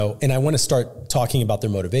And I want to start talking about their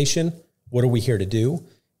motivation. What are we here to do?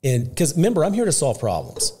 And because remember, I'm here to solve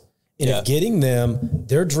problems. And if getting them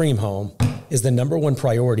their dream home is the number one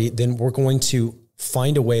priority, then we're going to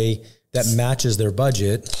find a way that matches their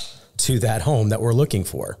budget to that home that we're looking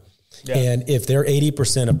for. Yeah. And if they're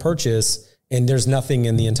 80% of purchase and there's nothing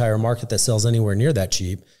in the entire market that sells anywhere near that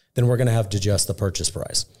cheap, then we're going to have to adjust the purchase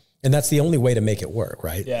price. And that's the only way to make it work,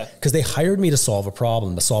 right? Yeah. Because they hired me to solve a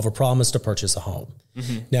problem. To solve a problem is to purchase a home.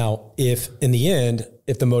 Mm-hmm. Now, if in the end,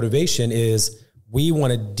 if the motivation is we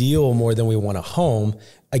want a deal more than we want a home,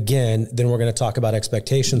 again, then we're going to talk about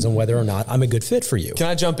expectations and whether or not I'm a good fit for you. Can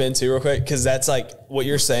I jump in too real quick? Because that's like what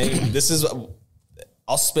you're saying. This is,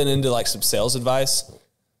 I'll spin into like some sales advice.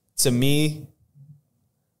 To me,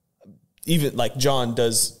 even like John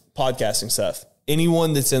does podcasting stuff.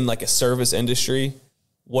 Anyone that's in like a service industry,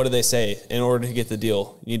 what do they say? In order to get the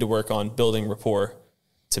deal, you need to work on building rapport.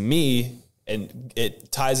 To me, and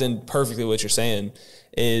it ties in perfectly what you're saying,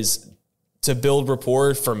 is to build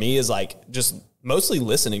rapport for me is like just mostly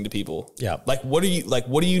listening to people. Yeah. Like, what do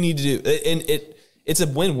you need to do? And it's a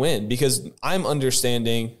win-win because I'm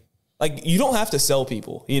understanding, like, you don't have to sell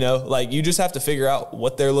people, you know, like you just have to figure out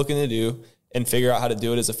what they're looking to do and figure out how to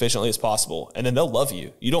do it as efficiently as possible. And then they'll love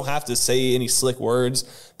you. You don't have to say any slick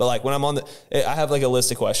words, but like when I'm I have like a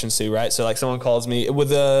list of questions too, right? So like someone calls me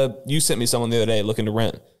you sent me someone the other day looking to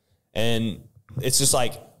rent. And it's just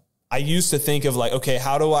like, I used to think of like, okay,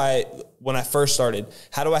 when I first started,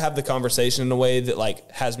 how do I have the conversation in a way that like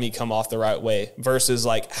has me come off the right way versus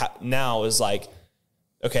like now is like,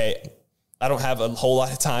 okay, I don't have a whole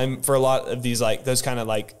lot of time for a lot of these, like those kind of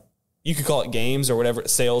like, you could call it games or whatever,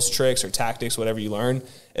 sales tricks or tactics, whatever you learn.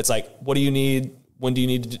 It's like, what do you need? When do you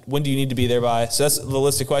need to be there by? So that's the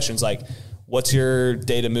list of questions. Like, what's your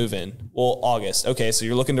day to move in? Well, August. Okay. So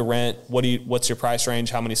you're looking to rent. What's your price range?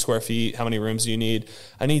 How many square feet? How many rooms do you need?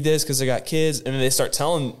 I need this because I got kids. And then they start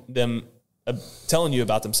telling you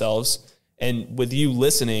about themselves. And with you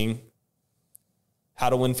listening, how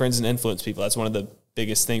to win friends and influence people. That's one of the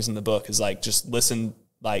biggest things in the book is like, just listen.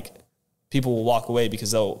 Like, people will walk away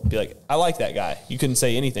because they'll be like, I like that guy. You couldn't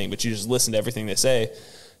say anything, but you just listen to everything they say.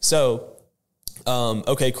 So,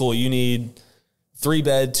 okay, cool. You need 3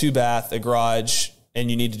 bed, 2 bath, a garage, and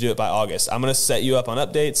you need to do it by August. I'm going to set you up on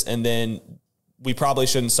updates, and then we probably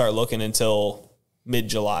shouldn't start looking until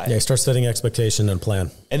mid-July. Yeah, start setting expectation and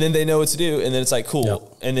plan. And then they know what to do, and then it's like, cool.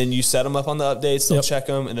 Yep. And then you set them up on the updates, they'll check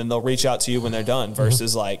them, and then they'll reach out to you when they're done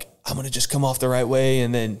versus like, I'm going to just come off the right way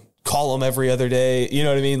and then call them every other day. You know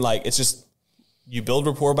what I mean? Like, it's just, you build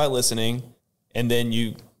rapport by listening, and then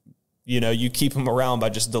you keep them around by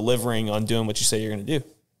just delivering on doing what you say you're going to do.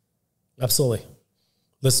 Absolutely.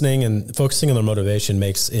 Listening and focusing on their motivation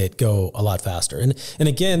makes it go a lot faster. And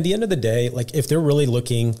again, at the end of the day, like if they're really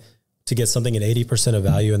looking to get something at 80% of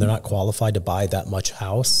value and they're not qualified to buy that much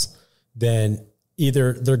house, then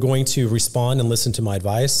either they're going to respond and listen to my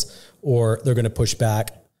advice, or they're going to push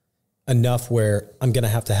back enough where I'm going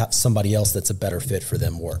to have somebody else that's a better fit for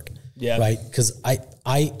them work. Yeah. Right. Cause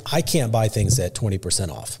I can't buy things at 20%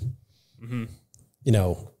 off. Mm-hmm. You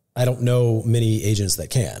know, I don't know many agents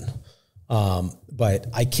that can. But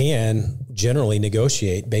I can generally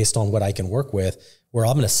negotiate based on what I can work with, where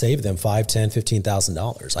I'm going to save them $5,000, $10,000,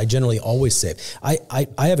 $15,000. I generally always save. I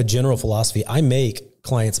have a general philosophy. I make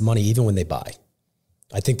clients money even when they buy.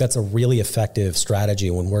 I think that's a really effective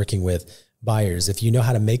strategy when working with buyers. If you know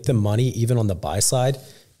how to make them money, even on the buy side,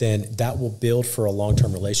 then that will build for a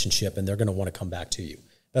long-term relationship and they're going to want to come back to you.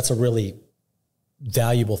 That's a really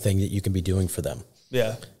valuable thing that you can be doing for them.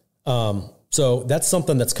 Yeah. So that's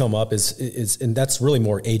something that's come up is and that's really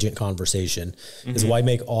more agent conversation is why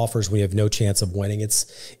make offers when you have no chance of winning.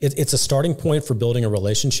 It's a starting point for building a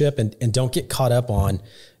relationship and don't get caught up on,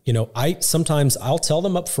 you know, sometimes I'll tell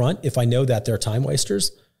them up front if I know that they're time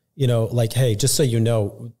wasters, you know, like, hey, just so you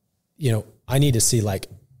know, I need to see like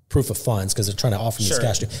proof of funds because they're trying to offer me this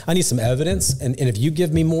cash. I need some evidence. And if you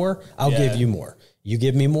give me more, I'll give you more. You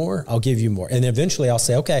give me more, I'll give you more. And eventually I'll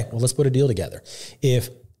say, okay, well, let's put a deal together. If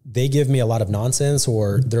they give me a lot of nonsense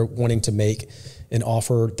or they're wanting to make an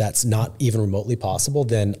offer that's not even remotely possible,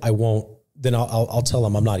 then I'll tell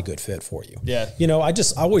them I'm not a good fit for you. Yeah. You know, I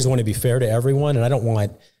always want to be fair to everyone and I don't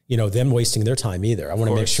want, them wasting their time either. I want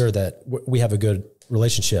to make sure that we have a good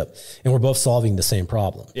relationship and we're both solving the same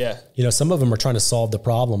problem. Yeah. Some of them are trying to solve the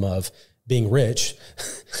problem of being rich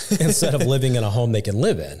instead of living in a home they can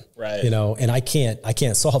live in. Right. And I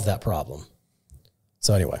can't solve that problem.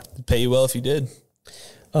 So anyway. It'd pay you well if you did.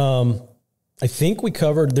 I think we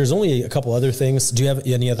covered, there's only a couple other things. Do you have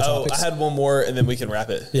any other topics? I had one more and then we can wrap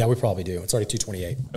it. Yeah, we probably do. It's already 2:28.